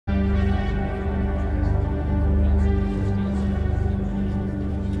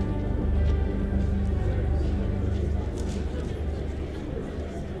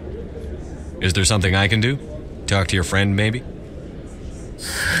Is there something I can do? Talk to your friend, maybe?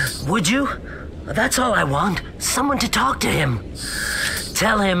 Would you? That's all I want. Someone to talk to him.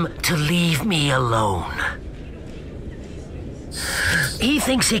 Tell him to leave me alone. He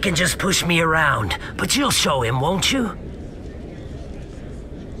thinks he can just push me around, but you'll show him, won't you?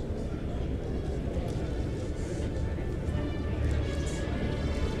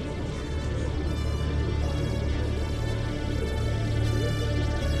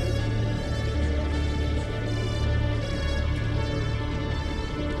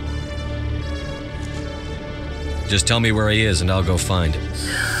 Just tell me where he is and I'll go find him.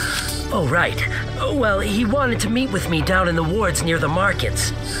 Oh, right. Well, he wanted to meet with me down in the wards near the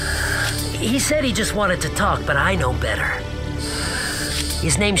markets. He said he just wanted to talk, but I know better.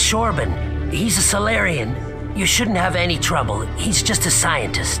 His name's Shorban. He's a Solarian. You shouldn't have any trouble. He's just a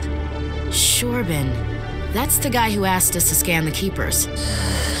scientist. Shorban. That's the guy who asked us to scan the Keepers.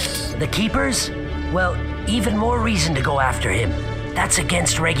 The Keepers? Well, even more reason to go after him. That's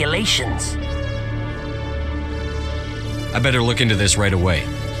against regulations. I better look into this right away.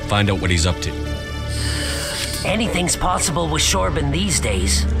 Find out what he's up to. Anything's possible with Shorban these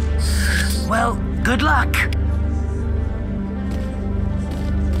days. Well, good luck.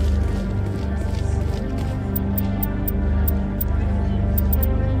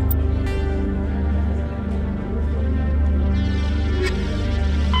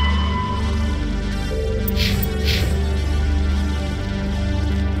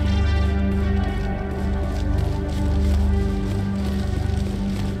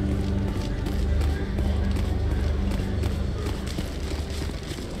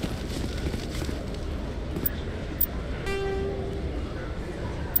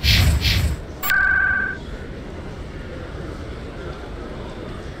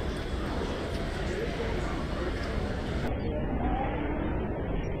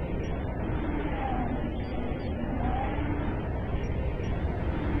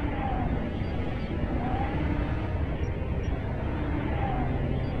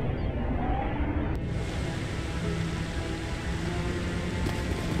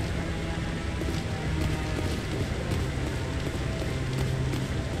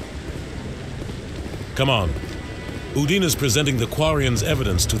 Come on. Udine is presenting the Quarians'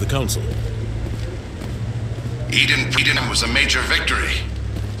 evidence to the Council. Eden was a major victory.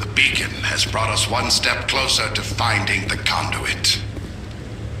 The beacon has brought us one step closer to finding the conduit.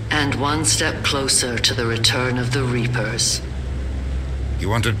 And one step closer to the return of the Reapers. You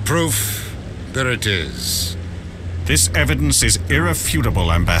wanted proof? There it is. This evidence is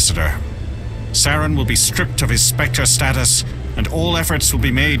irrefutable, Ambassador. Saren will be stripped of his Spectre status, and all efforts will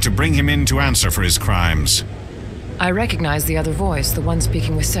be made to bring him in to answer for his crimes. I recognize the other voice, the one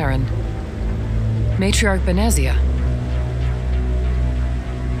speaking with Saren. Matriarch Benezia.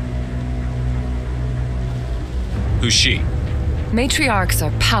 Who's she? Matriarchs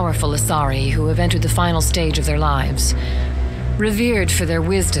are powerful Asari who have entered the final stage of their lives. Revered for their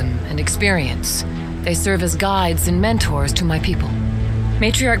wisdom and experience, they serve as guides and mentors to my people.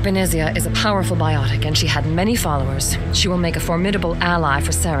 Matriarch Benezia is a powerful biotic, and she had many followers. She will make a formidable ally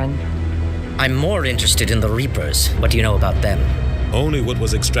for Saren. I'm more interested in the Reapers. What do you know about them? Only what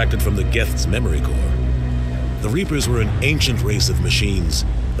was extracted from the Geth's memory core. The Reapers were an ancient race of machines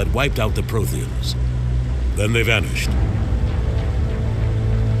that wiped out the Protheans. Then they vanished.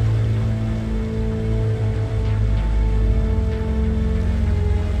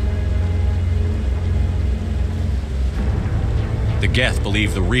 The Geth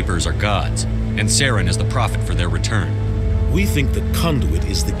believe the Reapers are gods, and Saren is the prophet for their return. We think the conduit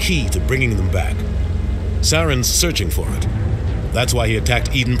is the key to bringing them back. Saren's searching for it. That's why he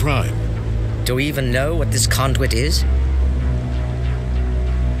attacked Eden Prime. Do we even know what this conduit is?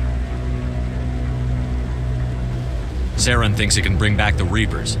 Saren thinks he can bring back the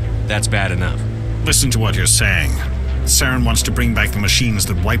Reapers. That's bad enough. Listen to what you're saying. Saren wants to bring back the machines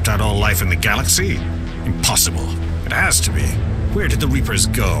that wiped out all life in the galaxy? Impossible. It has to be. Where did the Reapers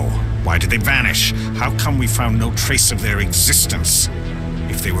go? Why did they vanish? How come we found no trace of their existence?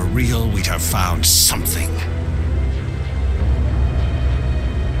 If they were real, we'd have found something.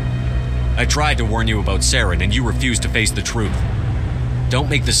 I tried to warn you about Saren, and you refused to face the truth. Don't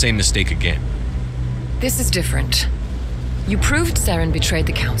make the same mistake again. This is different. You proved Saren betrayed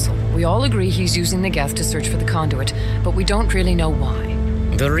the Council. We all agree he's using the Geth to search for the conduit, but we don't really know why.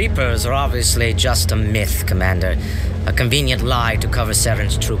 The Reapers are obviously just a myth, Commander. A convenient lie to cover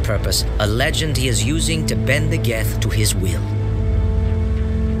Saren's true purpose. A legend he is using to bend the Geth to his will.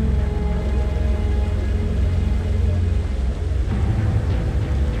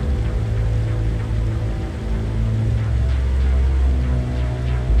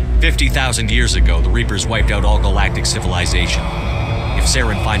 50,000 years ago, the Reapers wiped out all galactic civilization. If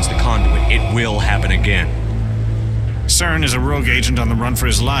Saren finds the conduit, it will happen again. Saren is a rogue agent on the run for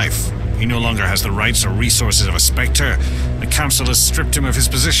his life. He no longer has the rights or resources of a Spectre. The Council has stripped him of his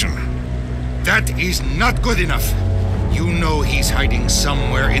position. That is not good enough. You know he's hiding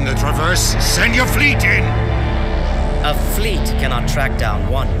somewhere in the Traverse. Send your fleet in! A fleet cannot track down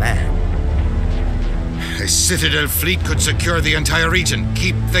one man. A Citadel fleet could secure the entire region,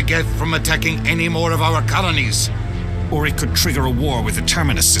 keep the Geth from attacking any more of our colonies. Or it could trigger a war with the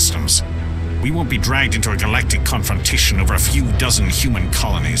Terminus systems. We won't be dragged into a galactic confrontation over a few dozen human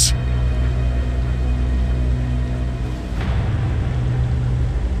colonies.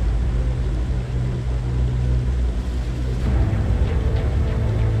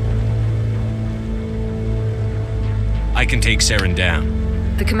 I can take Saren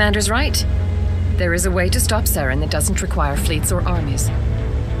down. The commander's right. There is a way to stop Saren that doesn't require fleets or armies.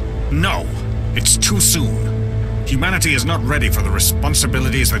 No, it's too soon. Humanity is not ready for the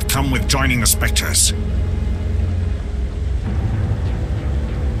responsibilities that come with joining the Spectres.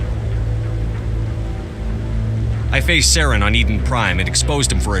 I faced Saren on Eden Prime and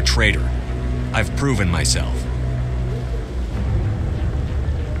exposed him for a traitor. I've proven myself.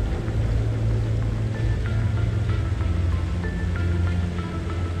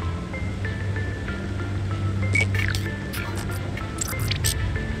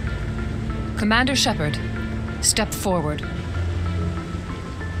 Commander Shepard, step forward.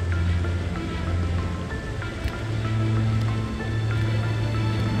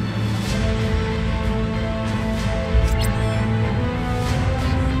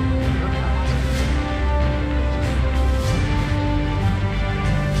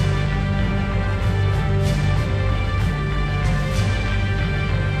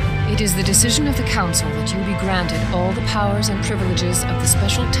 It is the decision of the Council that you be granted all the powers and privileges of the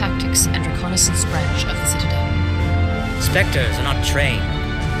Special Tactics and Reconnaissance branch of the Citadel. Spectres are not trained,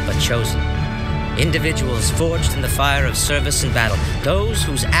 but chosen. Individuals forged in the fire of service and battle. Those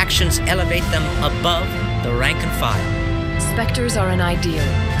whose actions elevate them above the rank and file. Spectres are an ideal,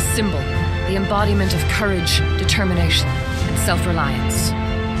 a symbol, the embodiment of courage, determination, and self-reliance.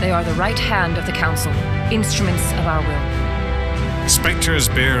 They are the right hand of the Council, instruments of our will. Spectres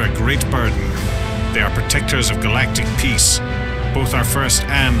bear a great burden. They are protectors of galactic peace, both our first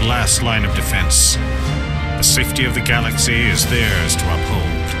and last line of defense. The safety of the galaxy is theirs to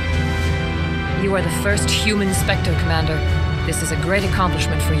uphold. You are the first human Spectre, Commander. This is a great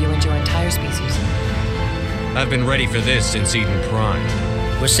accomplishment for you and your entire species. I've been ready for this since Eden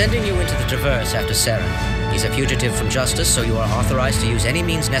Prime. We're sending you into the Traverse after Saren. He's a fugitive from justice, so you are authorized to use any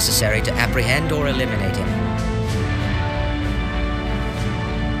means necessary to apprehend or eliminate him.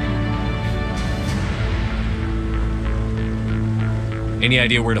 Any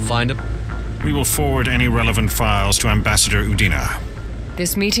idea where to find him? We will forward any relevant files to Ambassador Udina.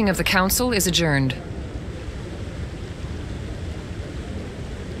 This meeting of the Council is adjourned.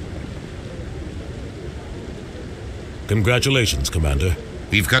 Congratulations, Commander.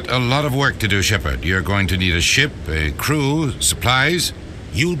 We've got a lot of work to do, Shepard. You're going to need a ship, a crew, supplies.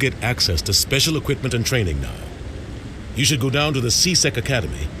 You'll get access to special equipment and training now. You should go down to the C-Sec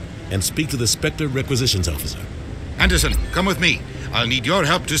Academy and speak to the Spectre Requisitions Officer. Anderson, come with me. I'll need your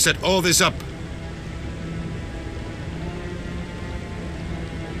help to set all this up.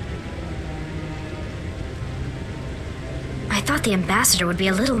 I thought the ambassador would be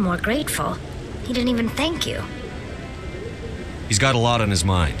a little more grateful. He didn't even thank you. He's got a lot on his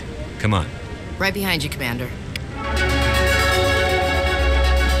mind. Come on. Right behind you, Commander.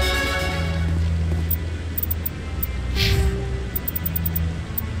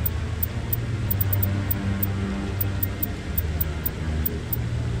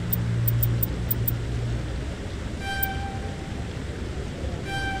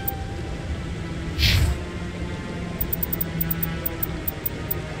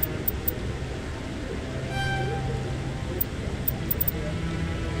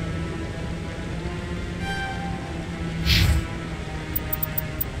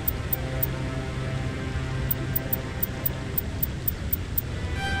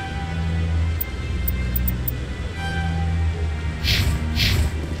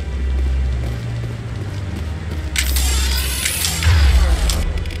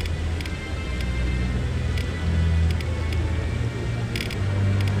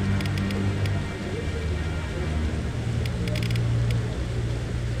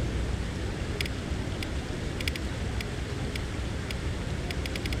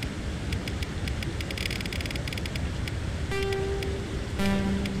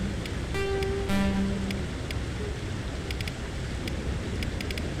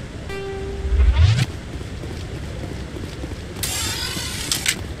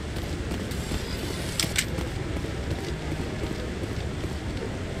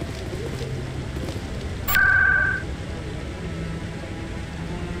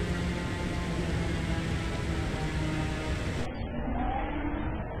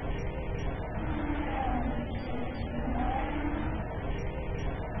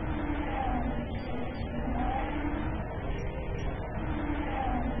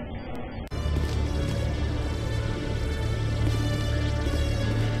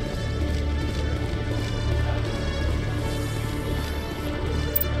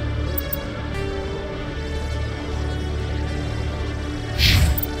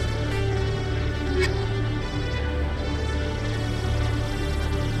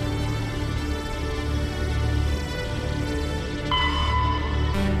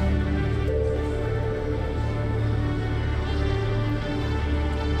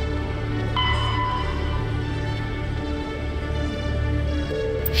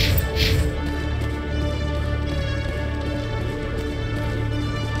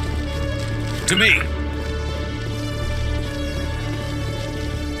 To me!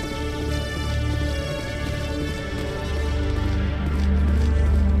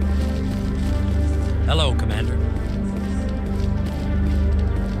 Hello, Commander.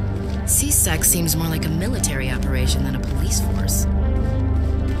 C-Sec seems more like a military operation than a police force.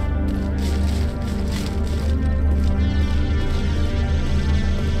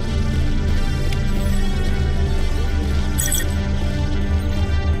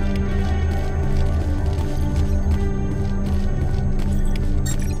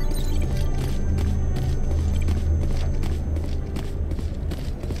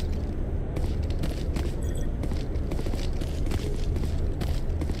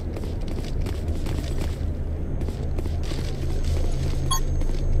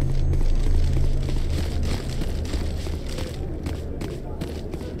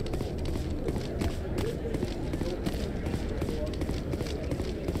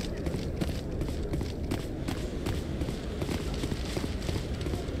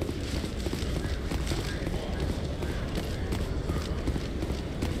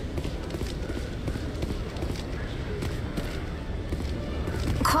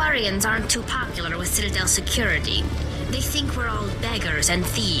 Quarians aren't too popular with Citadel security. They think we're all beggars and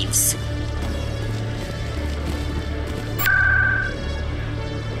thieves.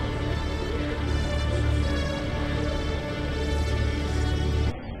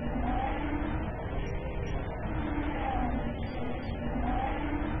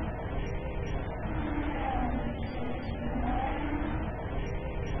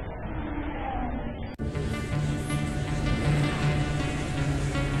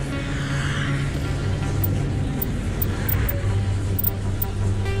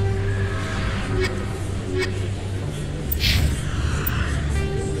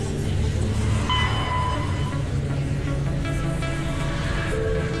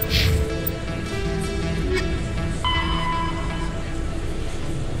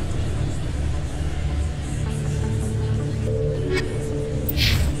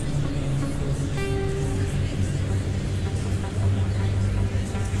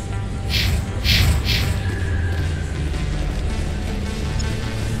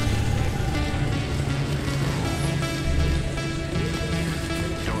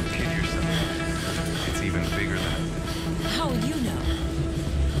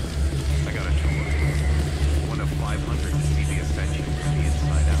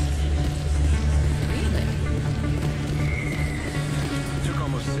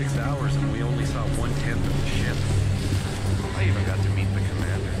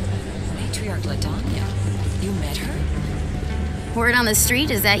 Word on the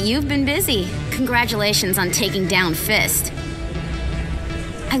street is that you've been busy. Congratulations on taking down Fist.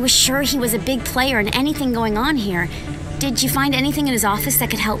 I was sure he was a big player in anything going on here. Did you find anything in his office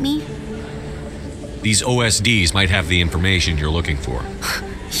that could help me? These OSDs might have the information you're looking for.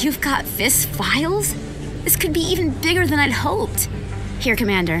 You've got Fist's files? This could be even bigger than I'd hoped. Here,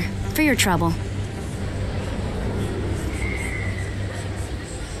 Commander, for your trouble.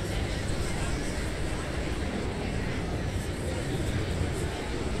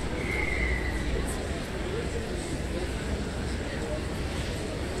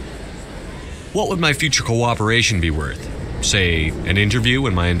 What would my future cooperation be worth? Say, an interview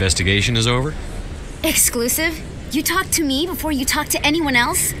when my investigation is over? Exclusive? You talk to me before you talk to anyone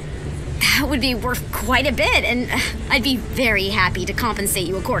else? That would be worth quite a bit, and I'd be very happy to compensate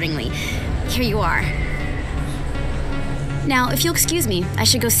you accordingly. Here you are. Now, if you'll excuse me, I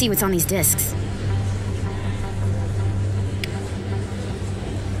should go see what's on these discs.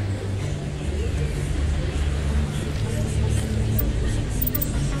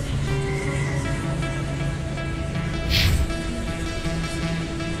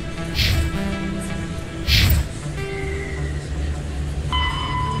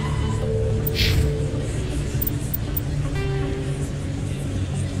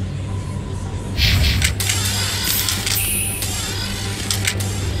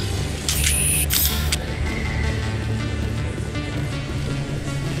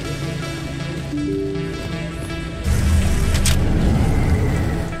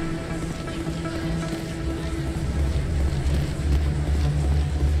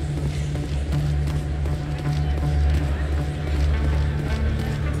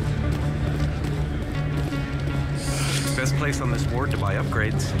 Best place on this ward to buy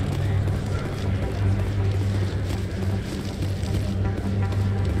upgrades.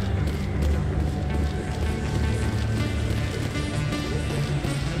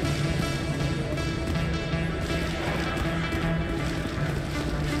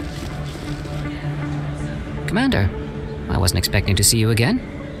 Commander, I wasn't expecting to see you again.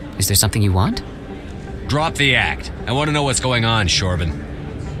 Is there something you want? Drop the act. I want to know what's going on, Shorben.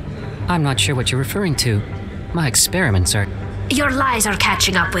 I'm not sure what you're referring to. My experiments are... Your lies are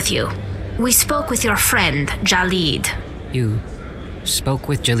catching up with you. We spoke with your friend, Jalid. You spoke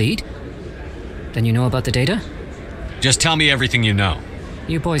with Jalid? Then you know about the data? Just tell me everything you know.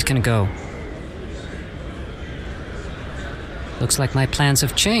 You boys can go. Looks like my plans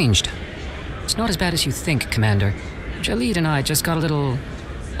have changed. It's not as bad as you think, Commander. Jalid and I just got a little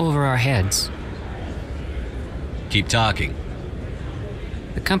over our heads. Keep talking.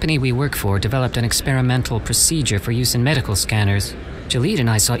 The company we work for developed an experimental procedure for use in medical scanners. Jalid and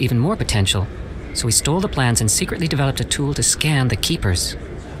I saw even more potential, so we stole the plans and secretly developed a tool to scan the Keepers.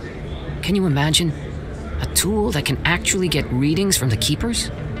 Can you imagine? A tool that can actually get readings from the Keepers?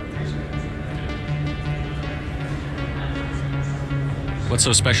 What's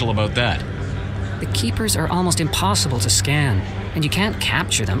so special about that? The Keepers are almost impossible to scan, and you can't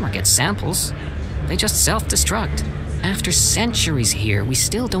capture them or get samples. They just self-destruct. After centuries here, we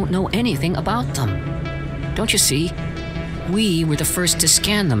still don't know anything about them. Don't you see? We were the first to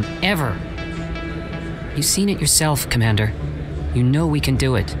scan them, ever. You've seen it yourself, Commander. You know we can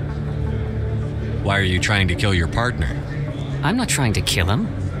do it. Why are you trying to kill your partner? I'm not trying to kill him.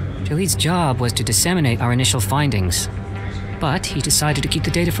 Jalid's job was to disseminate our initial findings. But he decided to keep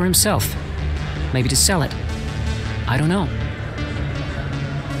the data for himself. Maybe to sell it. I don't know.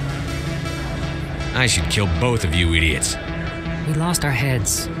 I should kill both of you idiots. We lost our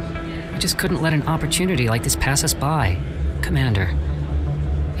heads. We just couldn't let an opportunity like this pass us by. Commander,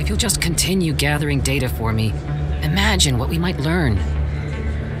 if you'll just continue gathering data for me, imagine what we might learn.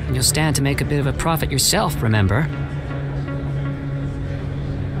 And you'll stand to make a bit of a profit yourself, remember?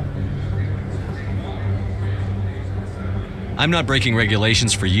 I'm not breaking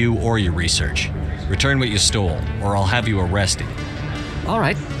regulations for you or your research. Return what you stole, or I'll have you arrested. All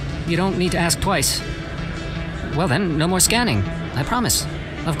right. You don't need to ask twice. Well then, no more scanning. I promise.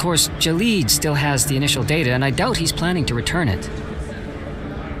 Of course, Jalid still has the initial data, and I doubt he's planning to return it.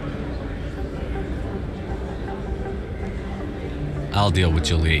 I'll deal with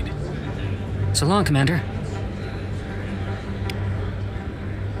Jalid. So long, Commander.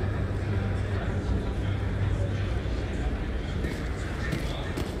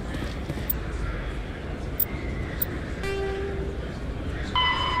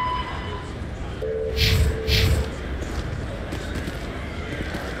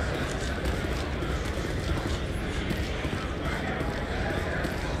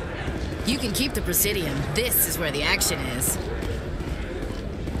 You can keep the Presidium. This is where the action is.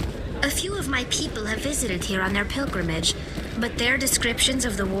 A few of my people have visited here on their pilgrimage, but their descriptions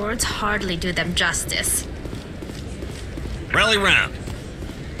of the wards hardly do them justice. Rally round.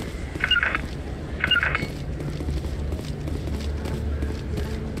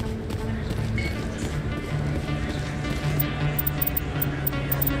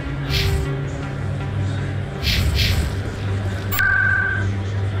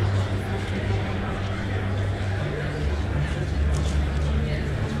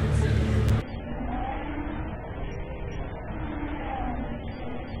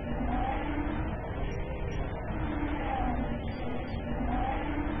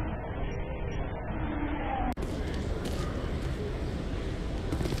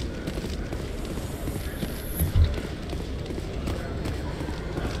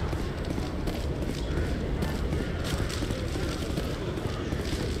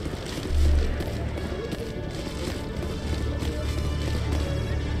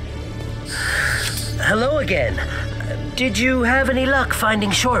 Hello again. Did you have any luck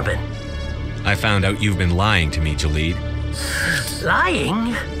finding Shorben? I found out you've been lying to me, Jalid.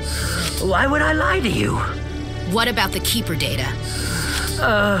 Lying? Why would I lie to you? What about the Keeper data?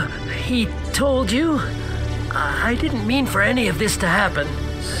 He told you? I didn't mean for any of this to happen.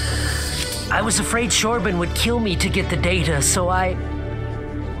 I was afraid Shorben would kill me to get the data, so I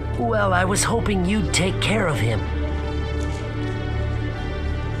was hoping you'd take care of him.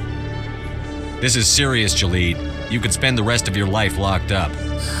 This is serious, Jalid. You could spend the rest of your life locked up.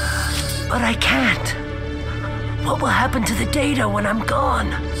 But I can't. What will happen to the data when I'm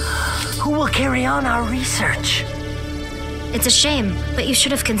gone? Who will carry on our research? It's a shame, but you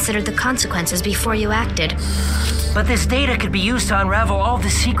should have considered the consequences before you acted. But this data could be used to unravel all the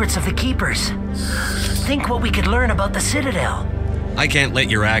secrets of the Keepers. Think what we could learn about the Citadel. I can't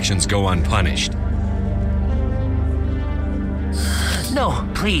let your actions go unpunished. No,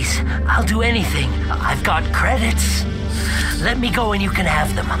 please. I'll do anything. I've got credits. Let me go and you can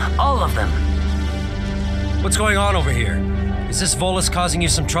have them. All of them. What's going on over here? Is this Volus causing you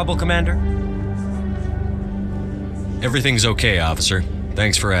some trouble, Commander? Everything's okay, officer.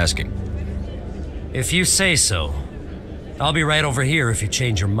 Thanks for asking. If you say so. I'll be right over here if you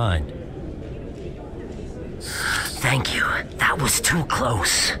change your mind. Thank you. That was too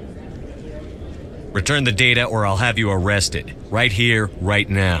close. Return the data or I'll have you arrested. Right here, right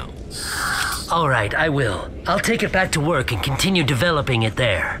now. All right, I will. I'll take it back to work and continue developing it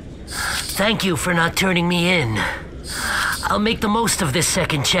there. Thank you for not turning me in. I'll make the most of this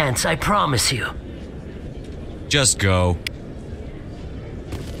second chance, I promise you. Just go.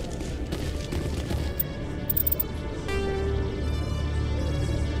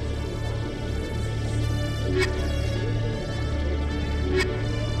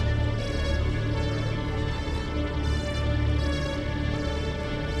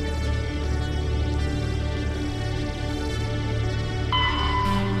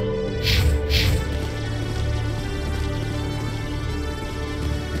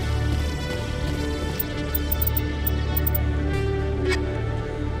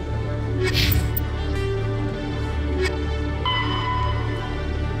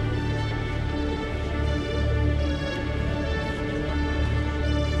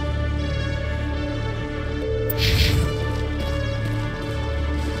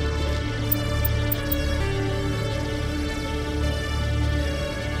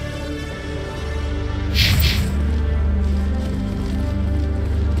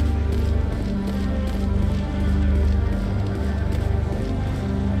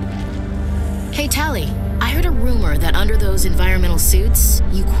 Hey, Tally, I heard a rumor that under those environmental suits,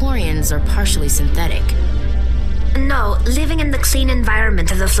 Eucorians are partially synthetic. No, living in the clean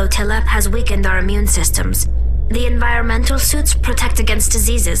environment of the flotilla has weakened our immune systems. The environmental suits protect against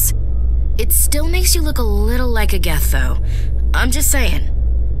diseases. It still makes you look a little like a Geth, though. I'm just saying.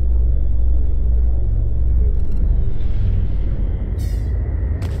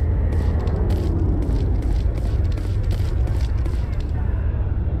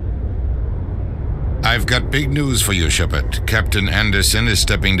 I've got big news for you, Shepard. Captain Anderson is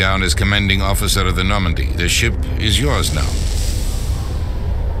stepping down as commanding officer of the Normandy. The ship is yours now.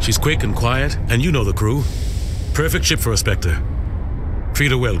 She's quick and quiet, and you know the crew. Perfect ship for a Spectre.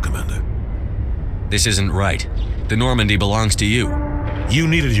 Treat her well, Commander. This isn't right. The Normandy belongs to you. You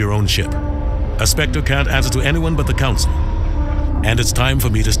needed your own ship. A Spectre can't answer to anyone but the Council. And it's time for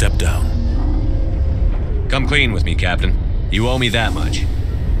me to step down. Come clean with me, Captain. You owe me that much.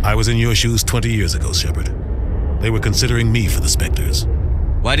 I was in your shoes 20 years ago, Shepard. They were considering me for the Spectres.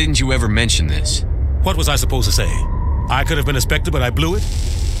 Why didn't you ever mention this? What was I supposed to say? I could have been a Spectre, but I blew it?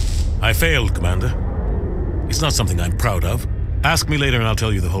 I failed, Commander. It's not something I'm proud of. Ask me later and I'll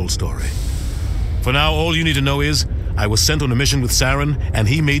tell you the whole story. For now, all you need to know is, I was sent on a mission with Saren, and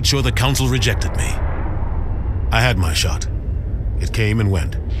he made sure the Council rejected me. I had my shot. It came and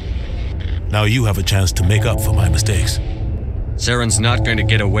went. Now you have a chance to make up for my mistakes. Saren's not going to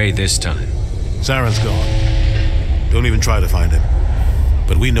get away this time. Saren's gone. Don't even try to find him.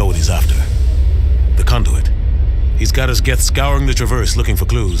 But we know what he's after. The conduit. He's got us Geth scouring the Traverse looking for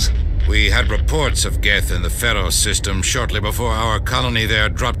clues. We had reports of Geth in the Pharos system shortly before our colony there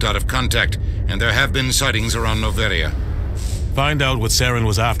dropped out of contact, and there have been sightings around Noveria. Find out what Saren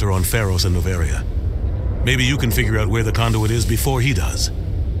was after on Pharos and Noveria. Maybe you can figure out where the conduit is before he does.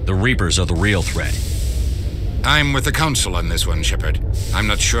 The Reapers are the real threat. I'm with the Council on this one, Shepard. I'm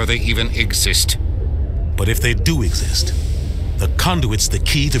not sure they even exist. But if they do exist, the conduit's the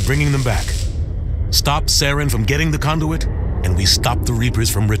key to bringing them back. Stop Saren from getting the conduit, and we stop the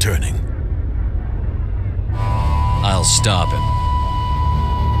Reapers from returning. I'll stop him.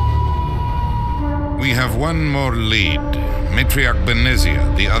 We have one more lead. Matriarch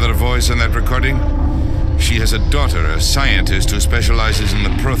Benezia, the other voice in that recording. She has a daughter, a scientist who specializes in the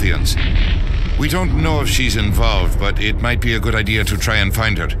Protheans. We don't know if she's involved, but it might be a good idea to try and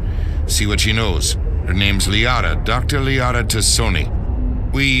find her. See what she knows. Her name's Liara, Dr. Liara Tassoni.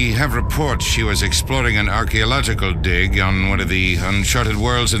 We have reports she was exploring an archaeological dig on one of the uncharted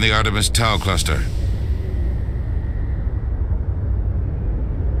worlds in the Artemis Tau cluster.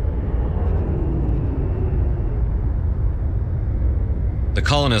 The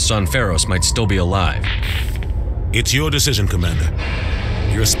colonists on Pharos might still be alive. It's your decision, Commander.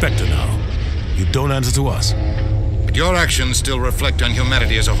 You're a Spectre now. You don't answer to us. But your actions still reflect on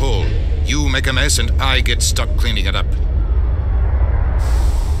humanity as a whole. You make a mess and I get stuck cleaning it up.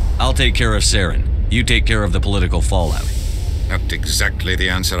 I'll take care of Saren. You take care of the political fallout. Not exactly the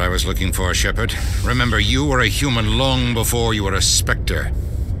answer I was looking for, Shepard. Remember, you were a human long before you were a Spectre.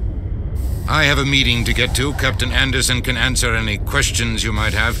 I have a meeting to get to. Captain Anderson can answer any questions you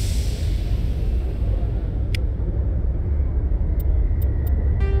might have.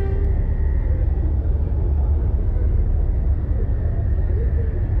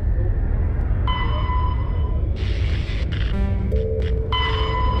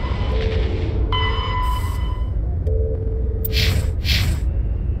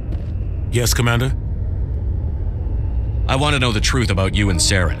 Yes, Commander? I want to know the truth about you and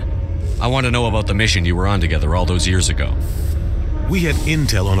Saren. I want to know about the mission you were on together all those years ago. We had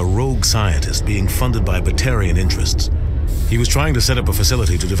intel on a rogue scientist being funded by Batarian interests. He was trying to set up a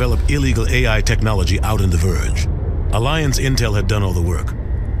facility to develop illegal AI technology out in the Verge. Alliance intel had done all the work,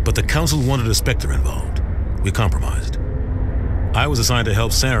 but the Council wanted a Spectre involved. We compromised. I was assigned to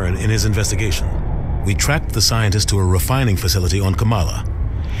help Saren in his investigation. We tracked the scientist to a refining facility on Kamala.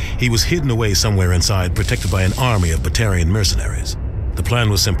 He was hidden away somewhere inside, protected by an army of Batarian mercenaries. The plan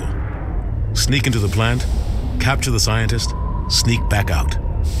was simple. Sneak into the plant, capture the scientist, sneak back out.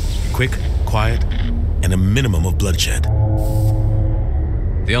 Quick, quiet, and a minimum of bloodshed.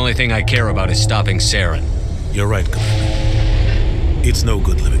 The only thing I care about is stopping Saren. You're right, Commander. It's no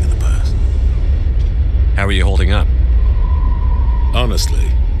good living in the past. How are you holding up? Honestly,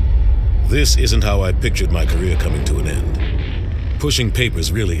 this isn't how I pictured my career coming to an end. Pushing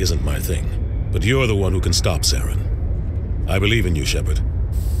papers really isn't my thing, but you're the one who can stop Saren. I believe in you, Shepard.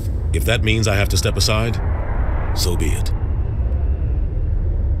 If that means I have to step aside, so be it.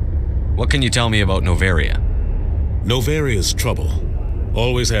 What can you tell me about Noveria? Novaria's trouble.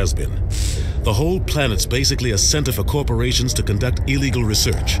 Always has been. The whole planet's basically a center for corporations to conduct illegal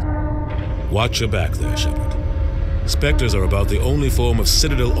research. Watch your back there, Shepard. Spectres are about the only form of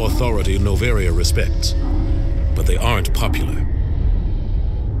Citadel authority Noveria respects. But they aren't popular.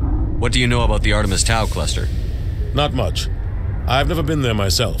 What do you know about the Artemis Tau cluster? Not much. I've never been there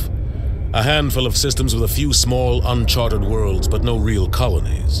myself. A handful of systems with a few small, uncharted worlds, but no real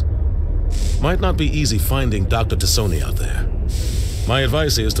colonies. Might not be easy finding Dr. Tassoni out there. My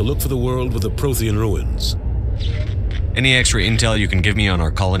advice is to look for the world with the Prothean ruins. Any extra intel you can give me on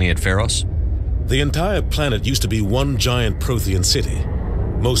our colony at Pharos? The entire planet used to be one giant Prothean city.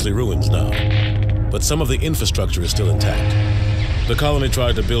 Mostly ruins now. But some of the infrastructure is still intact. The colony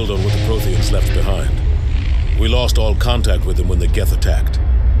tried to build on what the Protheans left behind. We lost all contact with them when the Geth attacked.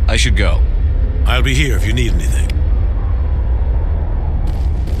 I should go. I'll be here if you need anything.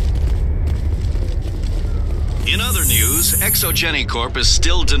 In other news, Exogeny Corp is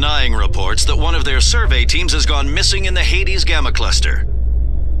still denying reports that one of their survey teams has gone missing in the Hades Gamma Cluster.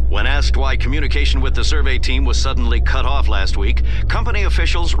 When asked why communication with the survey team was suddenly cut off last week, company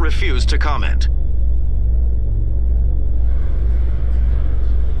officials refused to comment.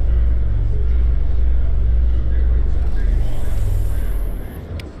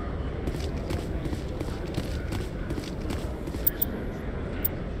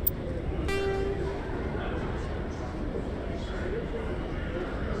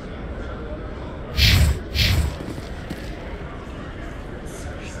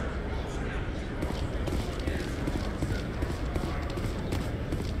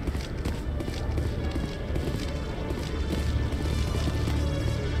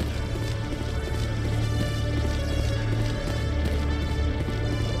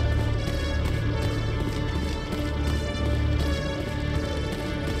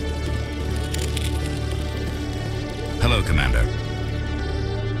 Hello, Commander.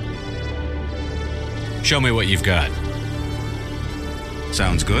 Show me what you've got.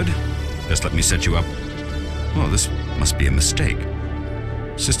 Sounds good. Just let me set you up. Oh, this must be a mistake.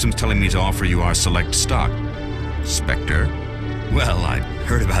 System's telling me to offer you our select stock. Spectre? Well, I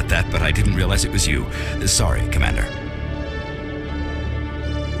heard about that, but I didn't realize it was you. Sorry, Commander.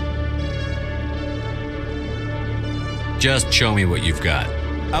 Just show me what you've got.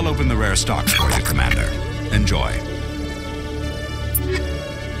 I'll open the rare stocks for you, Commander. Enjoy.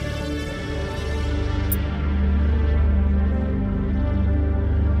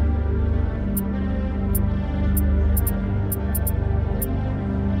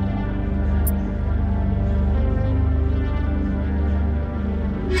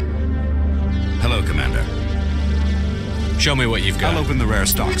 Hello, Commander. Show me what you've got. I'll open the rare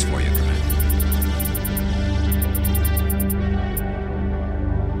stocks for you, Commander.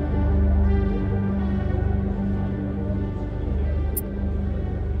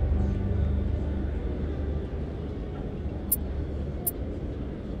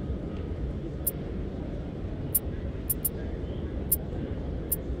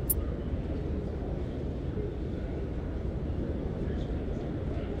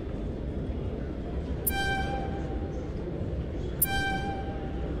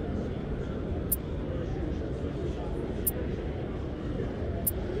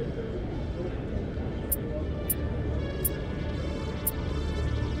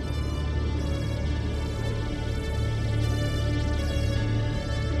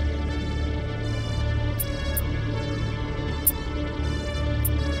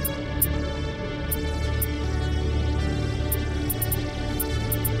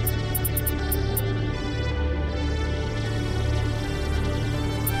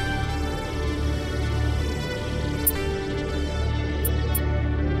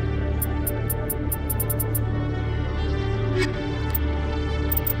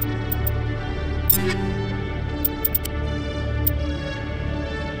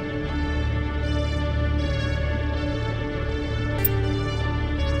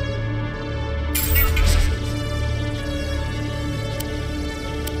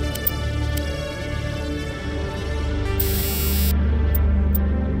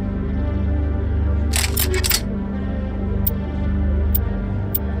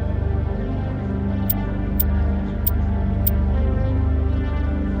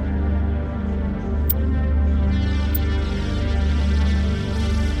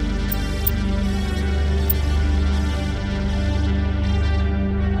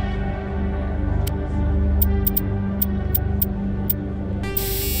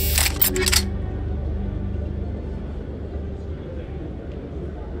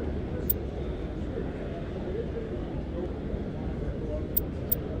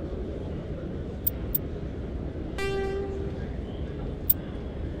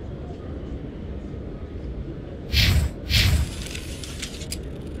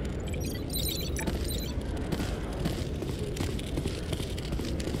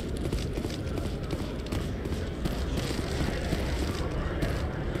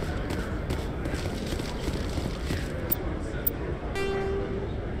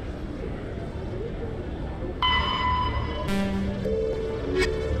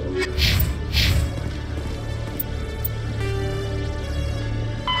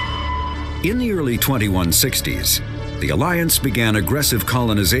 In the early 2160s, the Alliance began aggressive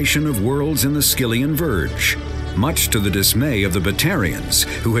colonization of worlds in the Skyllian Verge, much to the dismay of the Batarians,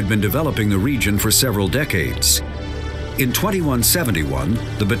 who had been developing the region for several decades. In 2171,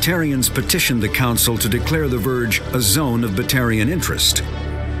 the Batarians petitioned the Council to declare the Verge a zone of Batarian interest.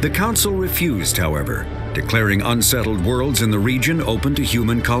 The Council refused, however, declaring unsettled worlds in the region open to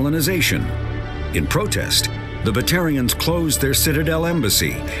human colonization. In protest, the Batarians closed their Citadel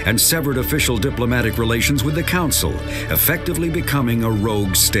embassy and severed official diplomatic relations with the Council, effectively becoming a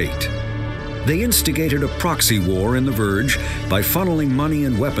rogue state. They instigated a proxy war in the Verge by funneling money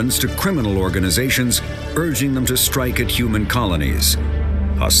and weapons to criminal organizations, urging them to strike at human colonies.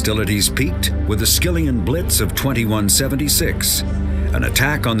 Hostilities peaked with the Skyllian Blitz of 2176, an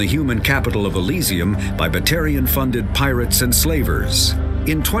attack on the human capital of Elysium by Batarian-funded pirates and slavers.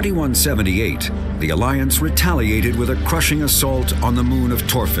 In 2178, the Alliance retaliated with a crushing assault on the moon of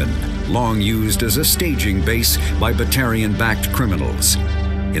Torfin, long used as a staging base by Batarian-backed criminals.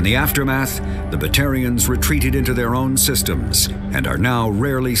 In the aftermath, the Batarians retreated into their own systems and are now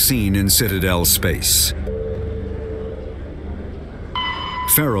rarely seen in Citadel space.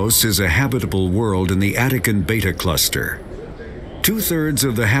 Pharos is a habitable world in the Attican Beta Cluster. 2/3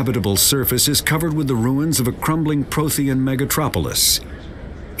 of the habitable surface is covered with the ruins of a crumbling Prothean megatropolis.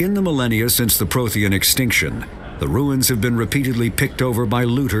 In the millennia since the Prothean extinction, the ruins have been repeatedly picked over by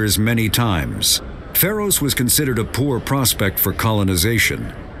looters many times. Pharos was considered a poor prospect for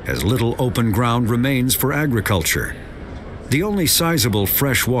colonization, as little open ground remains for agriculture. The only sizable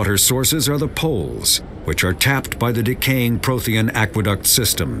freshwater sources are the poles, which are tapped by the decaying Prothean aqueduct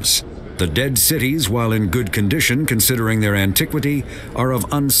systems. The dead cities, while in good condition considering their antiquity, are of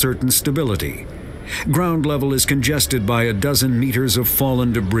uncertain stability. Ground level is congested by a dozen meters of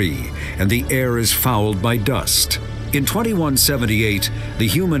fallen debris, and the air is fouled by dust. In 2178, the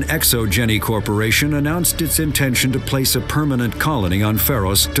Human Exogeny Corporation announced its intention to place a permanent colony on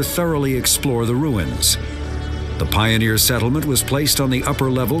Pharos to thoroughly explore the ruins. The pioneer settlement was placed on the upper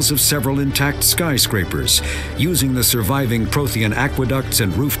levels of several intact skyscrapers, using the surviving Prothean aqueducts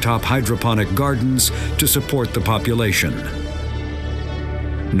and rooftop hydroponic gardens to support the population.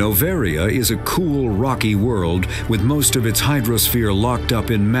 Noveria is a cool, rocky world with most of its hydrosphere locked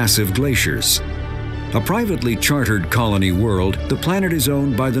up in massive glaciers. A privately chartered colony world, the planet is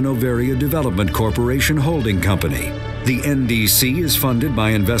owned by the Noveria Development Corporation Holding Company. The NDC is funded by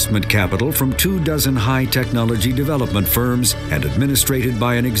investment capital from 24 high-technology development firms and administrated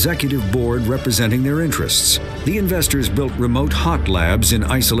by an executive board representing their interests. The investors built remote hot labs in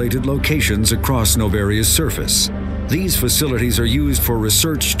isolated locations across Noveria's surface. These facilities are used for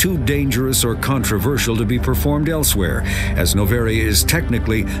research too dangerous or controversial to be performed elsewhere, as Noveria is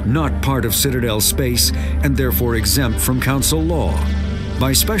technically not part of Citadel space and therefore exempt from Council law.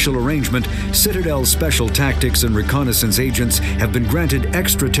 By special arrangement, Citadel special tactics and reconnaissance agents have been granted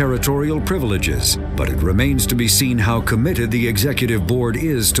extraterritorial privileges, but it remains to be seen how committed the Executive Board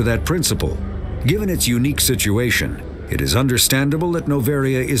is to that principle. Given its unique situation, it is understandable that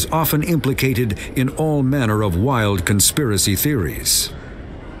Noveria is often implicated in all manner of wild conspiracy theories.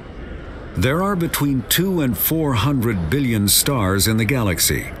 There are between 200 and 400 billion stars in the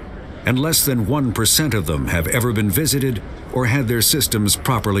galaxy, and less than 1% of them have ever been visited or had their systems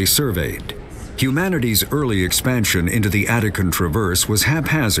properly surveyed. Humanity's early expansion into the Attican Traverse was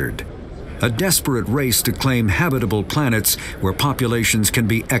haphazard, a desperate race to claim habitable planets where populations can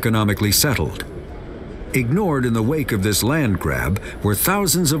be economically settled. Ignored in the wake of this land grab were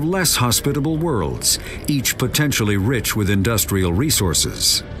thousands of less hospitable worlds, each potentially rich with industrial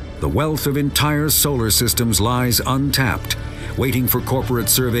resources. The wealth of entire solar systems lies untapped, waiting for corporate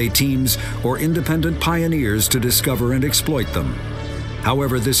survey teams or independent pioneers to discover and exploit them.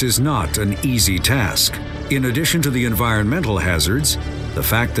 However, this is not an easy task. In addition to the environmental hazards, the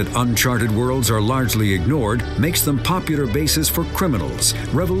fact that uncharted worlds are largely ignored makes them popular bases for criminals,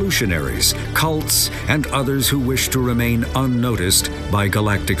 revolutionaries, cults, and others who wish to remain unnoticed by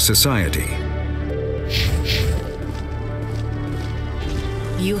galactic society.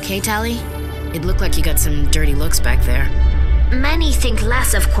 You okay, Tali? It looked like you got some dirty looks back there. Many think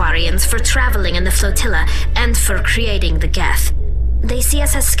less of Quarians for traveling in the flotilla and for creating the Geth. They see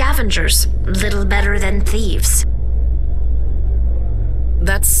us as scavengers, little better than thieves.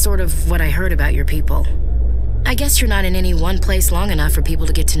 That's sort of what I heard about your people. I guess you're not in any one place long enough for people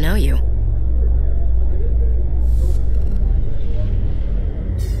to get to know you.